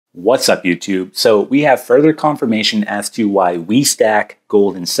What's up, YouTube? So we have further confirmation as to why we stack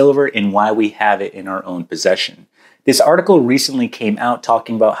gold and silver and why we have it in our own possession. This article recently came out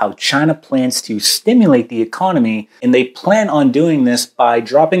talking about how China plans to stimulate the economy, and they plan on doing this by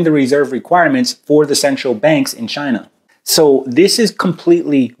dropping the reserve requirements for the central banks in China. So this is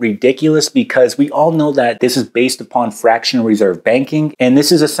completely ridiculous because we all know that this is based upon fractional reserve banking, and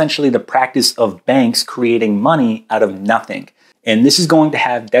this is essentially the practice of banks creating money out of nothing. And this is going to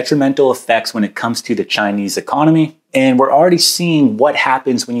have detrimental effects when it comes to the Chinese economy. And we're already seeing what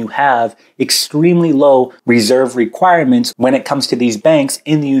happens when you have extremely low reserve requirements when it comes to these banks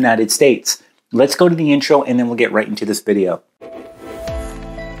in the United States. Let's go to the intro and then we'll get right into this video.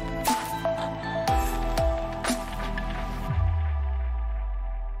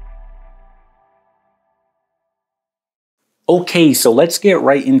 Okay, so let's get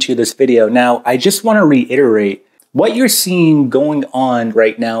right into this video. Now, I just want to reiterate what you're seeing going on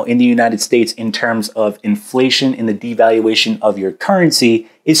right now in the United States in terms of inflation and the devaluation of your currency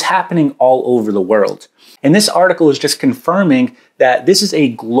is happening all over the world. And this article is just confirming that this is a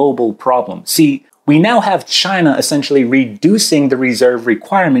global problem. See, we now have China essentially reducing the reserve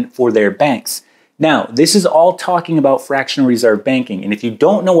requirement for their banks. Now, this is all talking about fractional reserve banking. And if you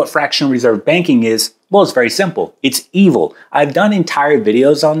don't know what fractional reserve banking is, well, it's very simple. It's evil. I've done entire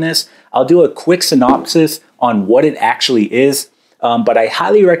videos on this. I'll do a quick synopsis on what it actually is. But I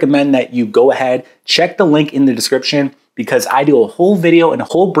highly recommend that you go ahead, check the link in the description because I do a whole video and a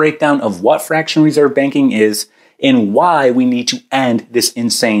whole breakdown of what fractional reserve banking is and why we need to end this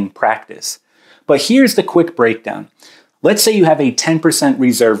insane practice. But here's the quick breakdown. Let's say you have a 10%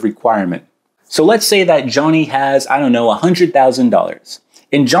 reserve requirement. So let's say that Johnny has, I don't know, $100,000.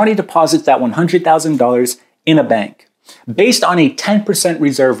 And Johnny deposits that $100,000 in a bank. Based on a 10%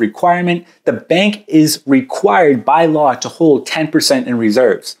 reserve requirement, the bank is required by law to hold 10% in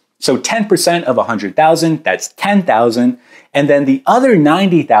reserves. So 10% of 100,000, that's 10,000. And then the other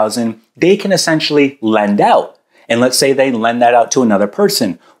 90,000, they can essentially lend out. And let's say they lend that out to another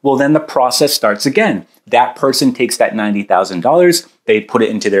person. Well, then the process starts again. That person takes that $90,000, they put it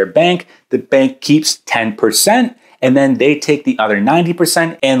into their bank. The bank keeps 10%, and then they take the other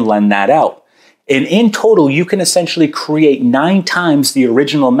 90% and lend that out. And in total, you can essentially create 9 times the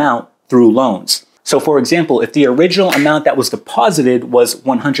original amount through loans. So for example, if the original amount that was deposited was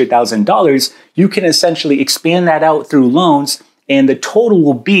 $100,000, you can essentially expand that out through loans, and the total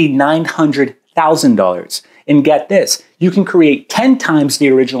will be $900,000. And get this, you can create 10 times the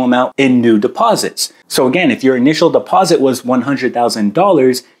original amount in new deposits. So again, if your initial deposit was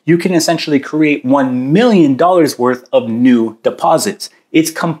 $100,000, you can essentially create $1 million worth of new deposits. It's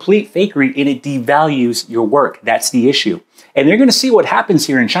complete fakery and it devalues your work. That's the issue. And they're going to see what happens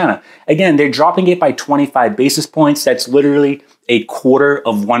here in China. Again, they're dropping it by 25 basis points. That's literally a quarter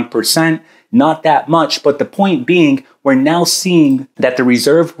of 1%. Not that much, but the point being, we're now seeing that the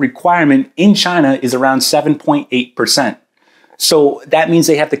reserve requirement in China is around 7.8%. So that means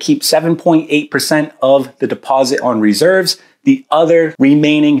they have to keep 7.8% of the deposit on reserves. The other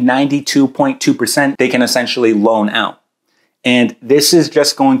remaining 92.2%, they can essentially loan out. And this is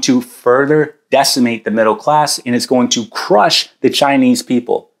just going to further decimate the middle class, and it's going to crush the Chinese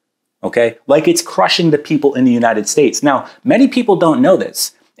people, okay? Like it's crushing the people in the United States. Now, many people don't know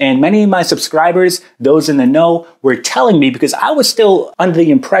this. And many of my subscribers, those in the know, were telling me because I was still under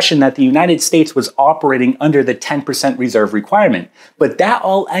the impression that the United States was operating under the 10% reserve requirement. But that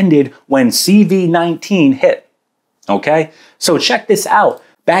all ended when CV-19 hit, okay? So check this out.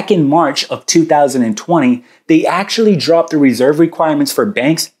 Back in March of 2020, they actually dropped the reserve requirements for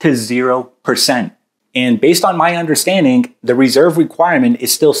banks to 0%. And based on my understanding, the reserve requirement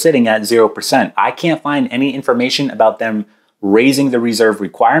is still sitting at 0%. I can't find any information about them raising the reserve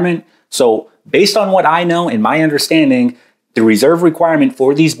requirement. So based on what I know and my understanding, the reserve requirement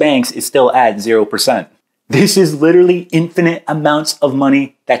for these banks is still at 0%. This is literally infinite amounts of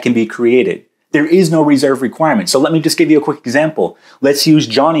money that can be created. There is no reserve requirement. So let me just give you a quick example. Let's use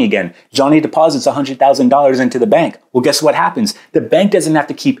Johnny again. Johnny deposits $100,000 into the bank. Well, guess what happens? The bank doesn't have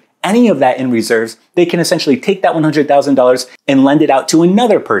to keep any of that in reserves. They can essentially take that $100,000 and lend it out to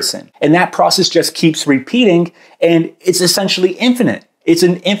another person. And that process just keeps repeating, and it's essentially infinite. It's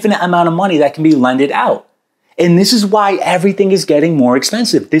an infinite amount of money that can be lended out. And this is why everything is getting more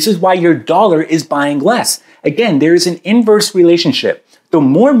expensive. This is why your dollar is buying less. Again, there is an inverse relationship. The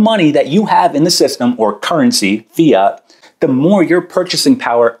more money that you have in the system or currency, fiat, the more your purchasing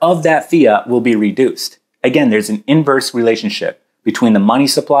power of that fiat will be reduced. Again, there's an inverse relationship between the money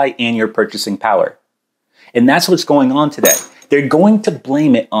supply and your purchasing power. And that's what's going on today. they're going to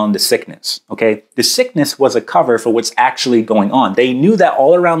blame it on the sickness, okay? The sickness was a cover for what's actually going on. They knew that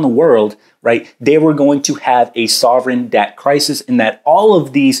all around the world, right, they were going to have a sovereign debt crisis and that all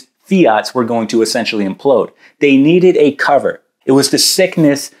of these fiats were going to essentially implode. They needed a cover. It was the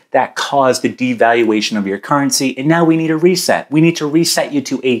sickness that caused the devaluation of your currency, and now we need a reset. We need to reset you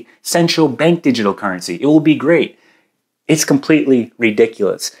to a central bank digital currency. It will be great. It's completely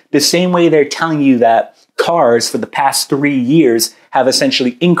ridiculous. The same way they're telling you that cars for the past 3 years have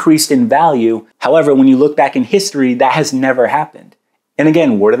essentially increased in value. However, when you look back in history, that has never happened. And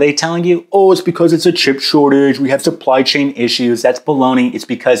again, what are they telling you? Oh, it's because it's a chip shortage. We have supply chain issues. That's baloney. It's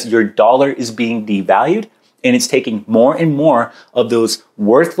because your dollar is being devalued and it's taking more and more of those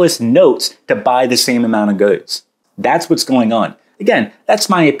worthless notes to buy the same amount of goods. That's what's going on. Again, that's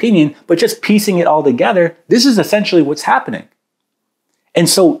my opinion, but just piecing it all together, this is essentially what's happening. And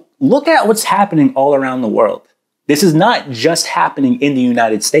so look at what's happening all around the world. This is not just happening in the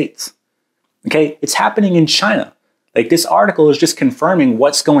United States. Okay, it's happening in China. Like, this article is just confirming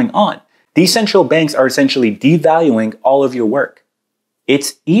what's going on. These central banks are essentially devaluing all of your work.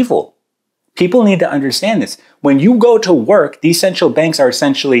 It's evil. People need to understand this. When you go to work, these central banks are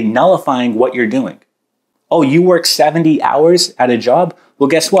essentially nullifying what you're doing. Oh, you work 70 hours at a job? Well,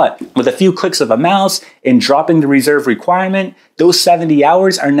 guess what? With a few clicks of a mouse and dropping the reserve requirement, those 70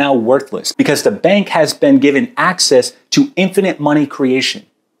 hours are now worthless because the bank has been given access to infinite money creation.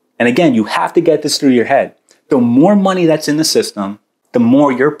 And again, you have to get this through your head. The more money that's in the system, the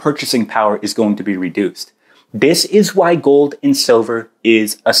more your purchasing power is going to be reduced. This is why gold and silver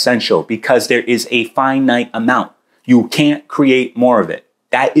is essential, because there is a finite amount. You can't create more of it.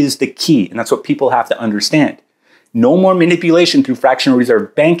 That is the key, and that's what people have to understand. No more manipulation through fractional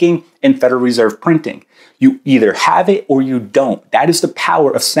reserve banking and Federal Reserve printing. You either have it or you don't. That is the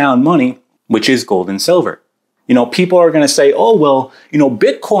power of sound money, which is gold and silver. You know, people are going to say, oh, well, you know,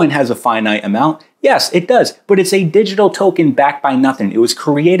 Bitcoin has a finite amount. Yes, it does, but it's a digital token backed by nothing. It was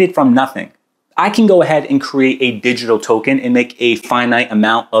created from nothing. I can go ahead and create a digital token and make a finite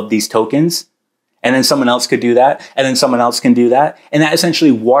amount of these tokens. And then someone else could do that. And then someone else can do that. And that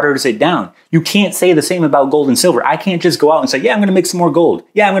essentially waters it down. You can't say the same about gold and silver. I can't just go out and say, yeah, I'm going to make some more gold.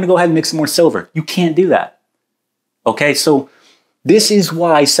 Yeah, I'm going to go ahead and make some more silver. You can't do that. Okay, so this is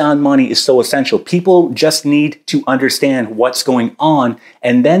why sound money is so essential. People just need to understand what's going on,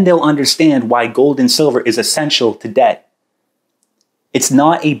 and then they'll understand why gold and silver is essential to debt. It's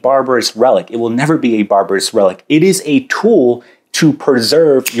not a barbarous relic. It will never be a barbarous relic. It is a tool to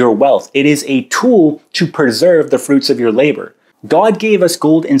preserve your wealth. It is a tool to preserve the fruits of your labor. God gave us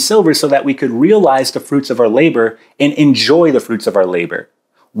gold and silver so that we could realize the fruits of our labor and enjoy the fruits of our labor.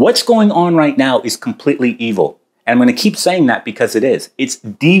 What's going on right now is completely evil. And I'm going to keep saying that because it is. It's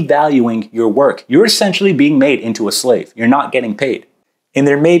devaluing your work. You're essentially being made into a slave. You're not getting paid. And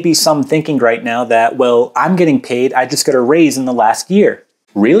there may be some thinking right now that, well, I'm getting paid. I just got a raise in the last year.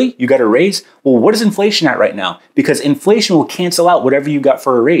 Really? You got a raise? Well, what is inflation at right now? Because inflation will cancel out whatever you got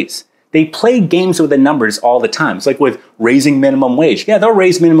for a raise. They play games with the numbers all the time. It's like with raising minimum wage. Yeah, they'll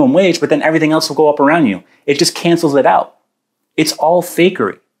raise minimum wage, but then everything else will go up around you. It just cancels it out. It's all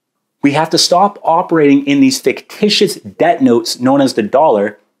fakery. We have to stop operating in these fictitious debt notes known as the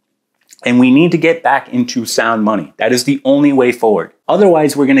dollar, and we need to get back into sound money. That is the only way forward.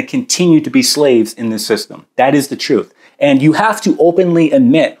 Otherwise, we're going to continue to be slaves in this system. That is the truth. And you have to openly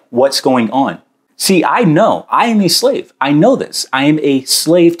admit what's going on. See, I know I am a slave. I know this. I am a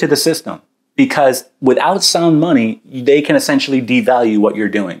slave to the system because without sound money, they can essentially devalue what you're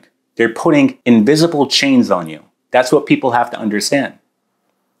doing. They're putting invisible chains on you. That's what people have to understand.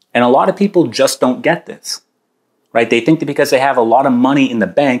 And a lot of people just don't get this, right? They think that because they have a lot of money in the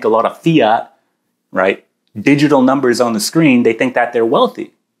bank, a lot of fiat, right? Digital numbers on the screen, they think that they're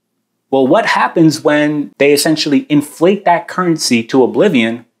wealthy. Well, what happens when they essentially inflate that currency to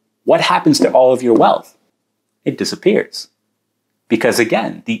oblivion? What happens to all of your wealth? It disappears. Because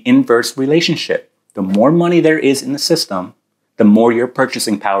again, the inverse relationship. The more money there is in the system, the more your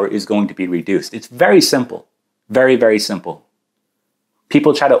purchasing power is going to be reduced. It's very simple. Very, very simple.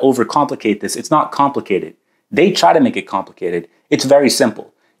 People try to overcomplicate this. It's not complicated. They try to make it complicated. It's very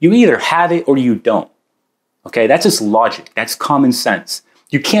simple. You either have it or you don't. Okay, that's just logic. That's common sense.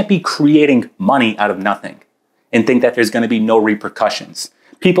 You can't be creating money out of nothing and think that there's going to be no repercussions.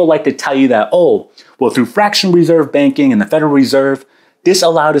 People like to tell you that, oh, well, through fractional reserve banking and the Federal Reserve, this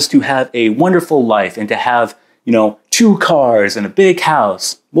allowed us to have a wonderful life and to have, 2 cars and a big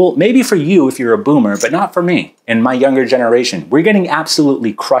house. Well, maybe for you if you're a boomer, but not for me and my younger generation. We're getting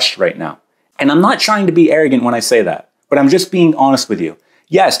absolutely crushed right now. And I'm not trying to be arrogant when I say that, but I'm just being honest with you.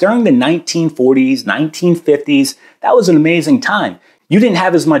 Yes, during the 1940s, 1950s, that was an amazing time. You didn't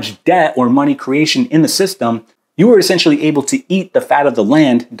have as much debt or money creation in the system. You were essentially able to eat the fat of the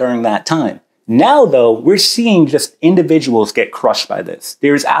land during that time. Now, though, we're seeing just individuals get crushed by this.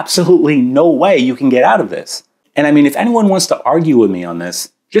 There's absolutely no way you can get out of this. And I mean, if anyone wants to argue with me on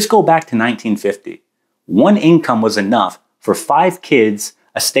this, just go back to 1950. One income was enough for 5 kids,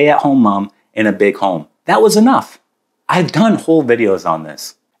 a stay-at-home mom, and a big home. That was enough. I've done whole videos on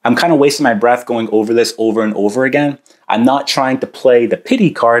this. I'm kind of wasting my breath going over this over and over again. I'm not trying to play the pity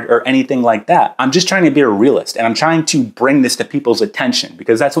card or anything like that. I'm just trying to be a realist, and I'm trying to bring this to people's attention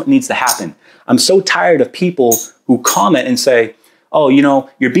because that's what needs to happen. I'm so tired of people who comment and say, oh,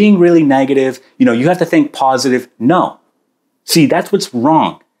 you're being really negative. You have to think positive. No. See, that's what's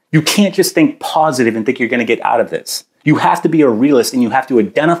wrong. You can't just think positive and think you're going to get out of this. You have to be a realist and you have to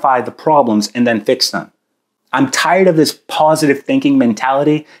identify the problems and then fix them. I'm tired of this positive thinking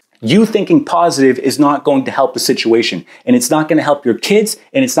mentality. You thinking positive is not going to help the situation, and it's not going to help your kids,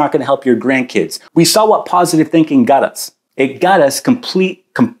 and it's not going to help your grandkids. We saw what positive thinking got us. It got us complete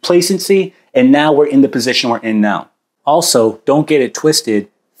complacency, and now we're in the position we're in now. Also, don't get it twisted.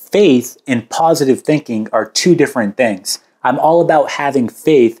 Faith and positive thinking are two different things. I'm all about having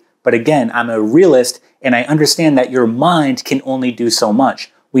faith, but again, I'm a realist, and I understand that your mind can only do so much.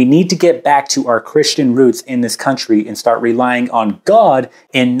 We need to get back to our Christian roots in this country and start relying on God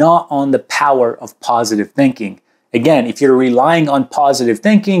and not on the power of positive thinking. Again, if you're relying on positive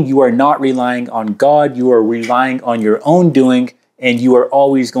thinking, you are not relying on God. You are relying on your own doing, and you are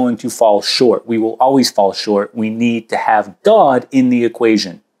always going to fall short. We will always fall short. We need to have God in the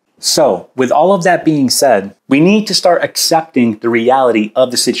equation. So, with all of that being said, we need to start accepting the reality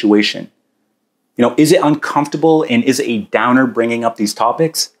of the situation. Is it uncomfortable and is it a downer bringing up these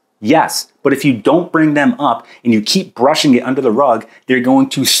topics? Yes, but if you don't bring them up and you keep brushing it under the rug, they're going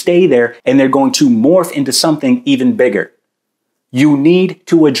to stay there and they're going to morph into something even bigger. You need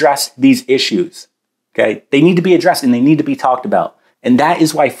to address these issues, okay? They need to be addressed and they need to be talked about. And that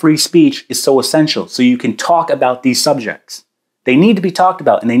is why free speech is so essential, so you can talk about these subjects. They need to be talked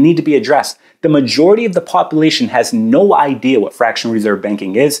about and they need to be addressed. The majority of the population has no idea what fractional reserve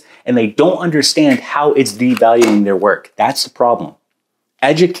banking is, and they don't understand how it's devaluing their work. That's the problem.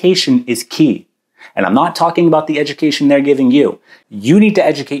 Education is key. And I'm not talking about the education they're giving you. You need to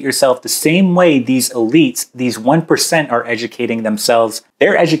educate yourself the same way these elites, these 1% are educating themselves.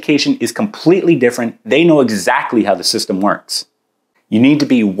 Their education is completely different. They know exactly how the system works. You need to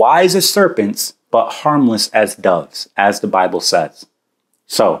be wise as serpents, but harmless as doves, as the Bible says.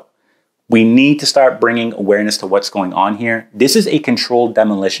 So, we need to start bringing awareness to what's going on here. This is a controlled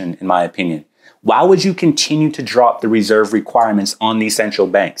demolition, in my opinion. Why would you continue to drop the reserve requirements on these central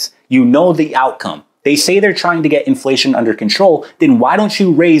banks? You know the outcome. They say they're trying to get inflation under control, then why don't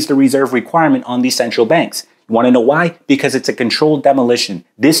you raise the reserve requirement on these central banks? You want to know why? Because it's a controlled demolition.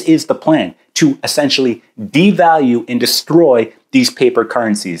 This is the plan to essentially devalue and destroy these paper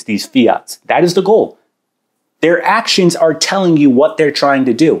currencies, these fiats. That is the goal. Their actions are telling you what they're trying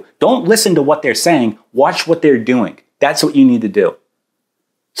to do. Don't listen to what they're saying. Watch what they're doing. That's what you need to do.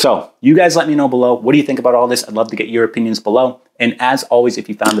 So, you guys let me know below. What do you think about all this? I'd love to get your opinions below. And as always, if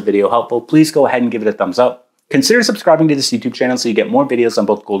you found the video helpful, please go ahead and give it a thumbs up. Consider subscribing to this YouTube channel so you get more videos on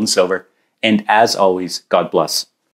both gold and silver. And as always, God bless.